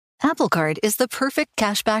Apple Card is the perfect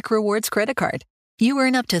cashback rewards credit card. You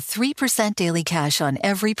earn up to 3% daily cash on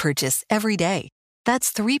every purchase every day.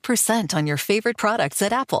 That's 3% on your favorite products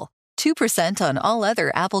at Apple, 2% on all other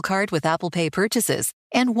Apple Card with Apple Pay purchases,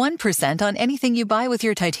 and 1% on anything you buy with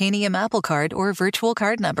your titanium Apple Card or virtual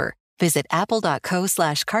card number. Visit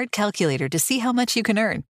apple.co/card calculator to see how much you can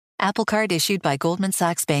earn. Apple Card issued by Goldman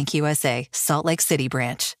Sachs Bank USA, Salt Lake City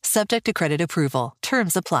branch. Subject to credit approval.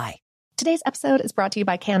 Terms apply. Today's episode is brought to you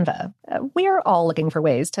by Canva. We're all looking for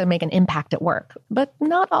ways to make an impact at work, but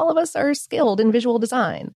not all of us are skilled in visual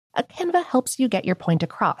design. Canva helps you get your point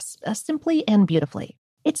across, simply and beautifully.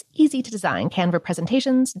 It's easy to design Canva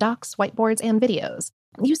presentations, docs, whiteboards, and videos.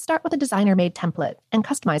 You start with a designer-made template and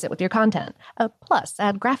customize it with your content. Plus,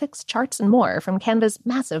 add graphics, charts, and more from Canva's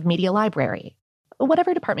massive media library.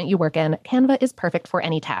 Whatever department you work in, Canva is perfect for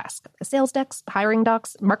any task. Sales decks, hiring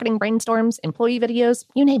docs, marketing brainstorms, employee videos,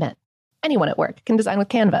 you name it. Anyone at work can design with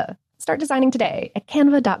Canva. Start designing today at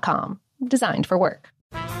canva.com. Designed for work.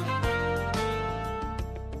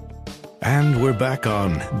 And we're back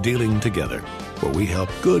on Dealing Together, where we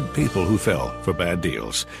help good people who fell for bad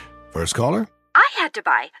deals. First caller? I had to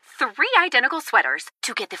buy 3 identical sweaters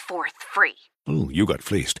to get the 4th free. Ooh, you got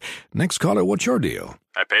fleeced. Next caller, what's your deal?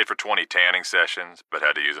 I paid for 20 tanning sessions, but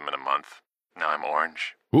had to use them in a month. Now I'm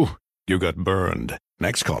orange. Ooh, you got burned.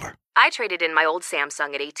 Next caller. I traded in my old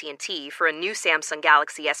Samsung at AT&T for a new Samsung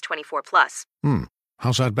Galaxy S24 Plus.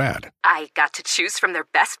 How's that bad? I got to choose from their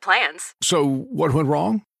best plans. So, what went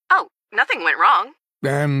wrong? Oh, nothing went wrong.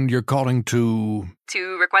 And you're calling to...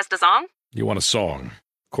 To request a song? You want a song.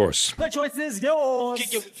 Of course. The choice is yours.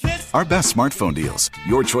 Our best smartphone deals.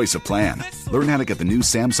 Your choice of plan. Learn how to get the new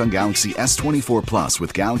Samsung Galaxy S24 Plus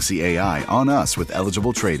with Galaxy AI on us with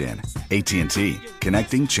eligible trade-in. AT&T.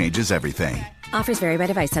 Connecting changes everything. Offers vary by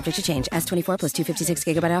device, subject to change. S24 plus 256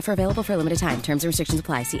 gigabyte offer available for a limited time. Terms and restrictions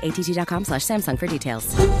apply. See att.com/Samsung for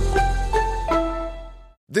details.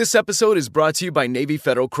 This episode is brought to you by Navy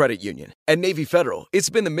Federal Credit Union. At Navy Federal, it's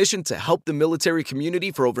been the mission to help the military community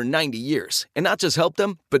for over 90 years. And not just help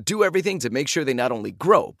them, but do everything to make sure they not only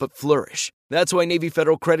grow, but flourish. That's why Navy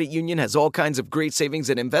Federal Credit Union has all kinds of great savings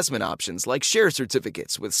and investment options like share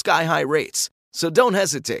certificates with sky-high rates. So don't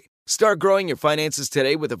hesitate. Start growing your finances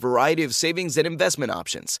today with a variety of savings and investment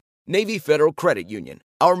options. Navy Federal Credit Union.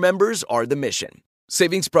 Our members are the mission.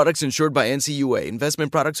 Savings products insured by NCUA.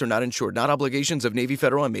 Investment products are not insured, not obligations of Navy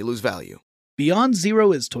Federal and may lose value. Beyond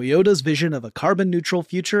Zero is Toyota's vision of a carbon-neutral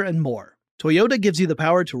future and more. Toyota gives you the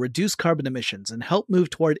power to reduce carbon emissions and help move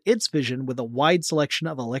toward its vision with a wide selection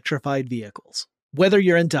of electrified vehicles. Whether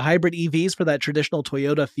you're into hybrid EVs for that traditional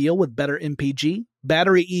Toyota feel with better MPG,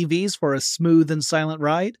 battery EVs for a smooth and silent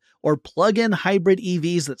ride, or plug-in hybrid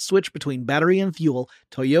EVs that switch between battery and fuel,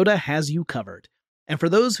 Toyota has you covered. And for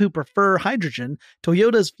those who prefer hydrogen,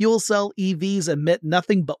 Toyota's fuel cell EVs emit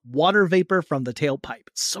nothing but water vapor from the tailpipe.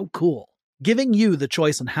 It's so cool. Giving you the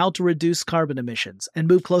choice on how to reduce carbon emissions and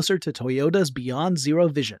move closer to Toyota's Beyond Zero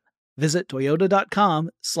vision. Visit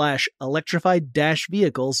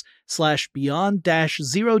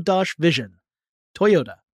toyota.com/electrified-vehicles/beyond-zero-vision.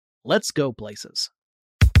 Toyota. Let's go places.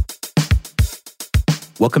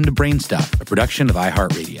 Welcome to Brainstuff, a production of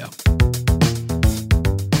iHeartRadio.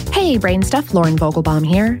 Hey, Brainstuff, Lauren Vogelbaum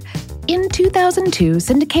here. In 2002,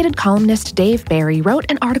 syndicated columnist Dave Barry wrote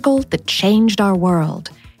an article that changed our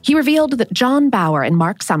world. He revealed that John Bauer and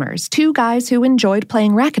Mark Summers, 2 guys who enjoyed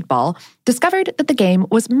playing racquetball, discovered that the game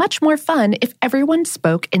was much more fun if everyone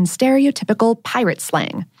spoke in stereotypical pirate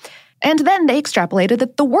slang. And then they extrapolated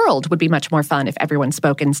that the world would be much more fun if everyone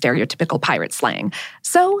spoke in stereotypical pirate slang.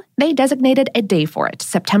 So they designated a day for it,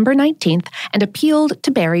 September 19th, and appealed to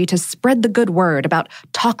Barry to spread the good word about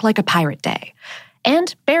Talk Like a Pirate Day.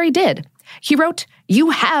 And Barry did. He wrote, "You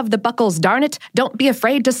have the buckles, darn it! Don't be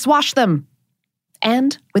afraid to swash them!"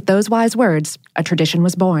 And with those wise words, a tradition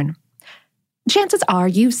was born. Chances are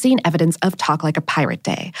you've seen evidence of Talk Like a Pirate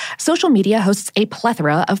Day. Social media hosts a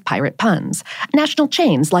plethora of pirate puns. National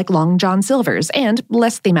chains like Long John Silver's and,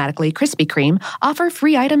 less thematically, Krispy Kreme offer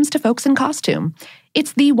free items to folks in costume.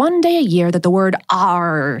 It's the one day a year that the word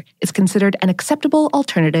 "arr" is considered an acceptable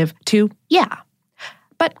alternative to "yeah."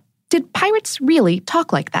 But did pirates really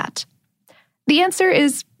talk like that? The answer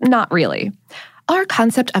is not really. Our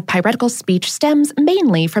concept of piratical speech stems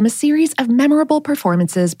mainly from a series of memorable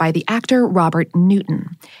performances by the actor Robert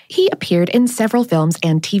Newton. He appeared in several films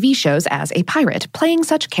and TV shows as a pirate, playing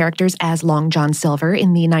such characters as Long John Silver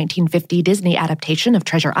in the 1950 Disney adaptation of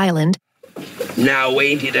Treasure Island. "Now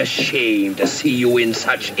ain't it a shame to see you in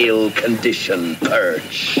such ill condition,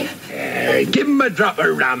 Perch? Give him a drop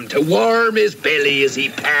of rum to warm his belly as he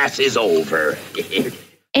passes over."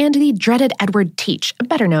 and the dreaded Edward Teach,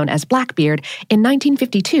 better known as Blackbeard, in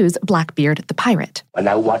 1952's Blackbeard the Pirate. Well,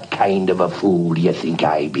 now what kind of a fool do you think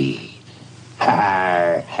I be?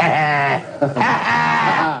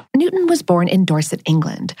 Newton was born in Dorset,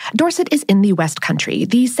 England. Dorset is in the West Country,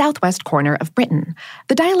 the southwest corner of Britain.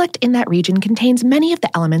 The dialect in that region contains many of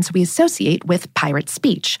the elements we associate with pirate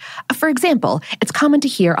speech. For example, it's common to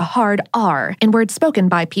hear a hard R in words spoken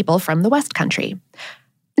by people from the West Country.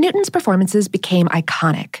 Newton's performances became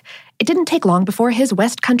iconic. It didn't take long before his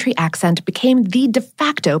West Country accent became the de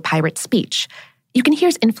facto pirate speech. You can hear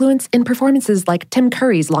his influence in performances like Tim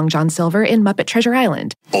Curry's Long John Silver in Muppet Treasure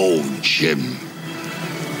Island. Oh, Jim,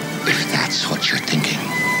 if that's what you're thinking,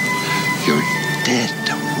 you're dead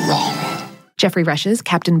wrong. Jeffrey Rush's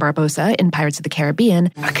Captain Barbossa in Pirates of the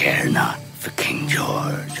Caribbean. I care not for King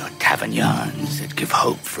George or Tavernions that give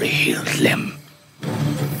hope for a healed limb.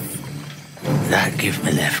 That give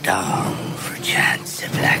me left arm for chance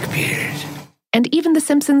of Blackbeard. And even The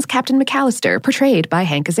Simpsons' Captain McAllister, portrayed by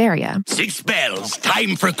Hank Azaria. 6 bells,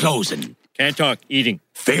 time for closing. Can't talk, eating.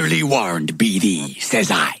 Fairly warned be thee,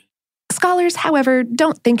 says I. Scholars, however,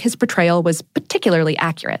 don't think his portrayal was particularly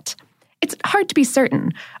accurate. It's hard to be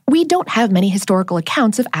certain. We don't have many historical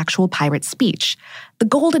accounts of actual pirate speech. The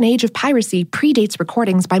golden age of piracy predates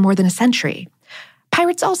recordings by more than a century.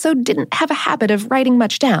 Pirates also didn't have a habit of writing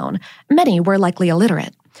much down. Many were likely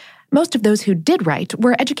illiterate. Most of those who did write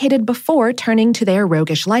were educated before turning to their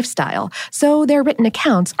roguish lifestyle, so their written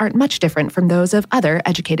accounts aren't much different from those of other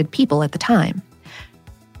educated people at the time.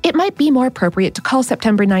 It might be more appropriate to call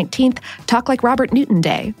September 19th Talk Like Robert Newton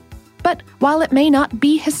Day. But while it may not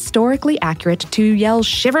be historically accurate to yell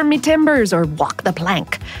 "Shiver me timbers" or "Walk the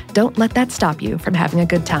plank," don't let that stop you from having a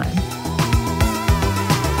good time.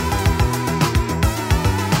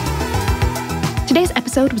 Today's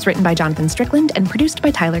episode was written by Jonathan Strickland and produced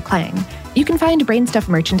by Tyler Klang. You can find Brainstuff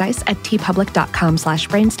merchandise at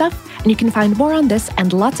tpublic.com/brainstuff, and you can find more on this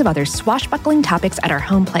and lots of other swashbuckling topics at our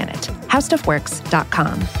home planet,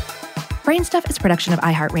 howstuffworks.com. Brainstuff is a production of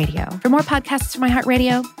iHeartRadio. For more podcasts from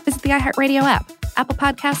iHeartRadio, visit the iHeartRadio app, Apple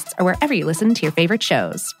Podcasts, or wherever you listen to your favorite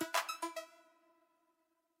shows.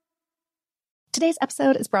 Today's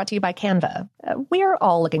episode is brought to you by Canva. We're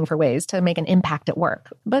all looking for ways to make an impact at work,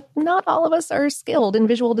 but not all of us are skilled in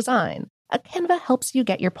visual design. Canva helps you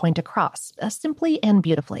get your point across, simply and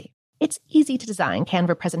beautifully. It's easy to design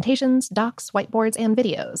Canva presentations, docs, whiteboards, and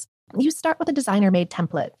videos. You start with a designer-made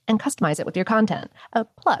template and customize it with your content.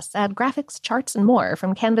 Plus, add graphics, charts, and more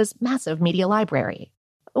from Canva's massive media library.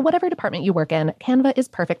 Whatever department you work in, Canva is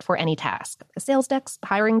perfect for any task. Sales decks,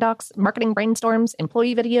 hiring docs, marketing brainstorms,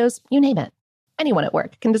 employee videos, you name it. Anyone at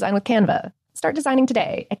work can design with Canva. Start designing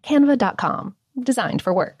today at canva.com. Designed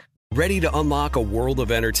for work. Ready to unlock a world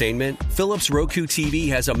of entertainment? Philips Roku TV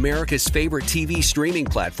has America's favorite TV streaming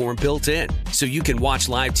platform built in, so you can watch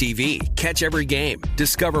live TV, catch every game,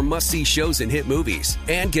 discover must-see shows and hit movies,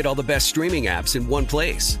 and get all the best streaming apps in one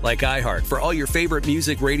place, like iHeart for all your favorite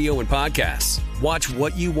music, radio, and podcasts. Watch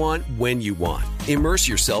what you want, when you want. Immerse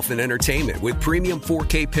yourself in entertainment with premium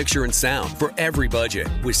 4K picture and sound for every budget,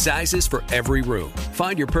 with sizes for every room.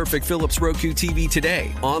 Find your perfect Philips Roku TV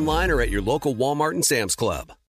today, online or at your local Walmart and Sam's Club.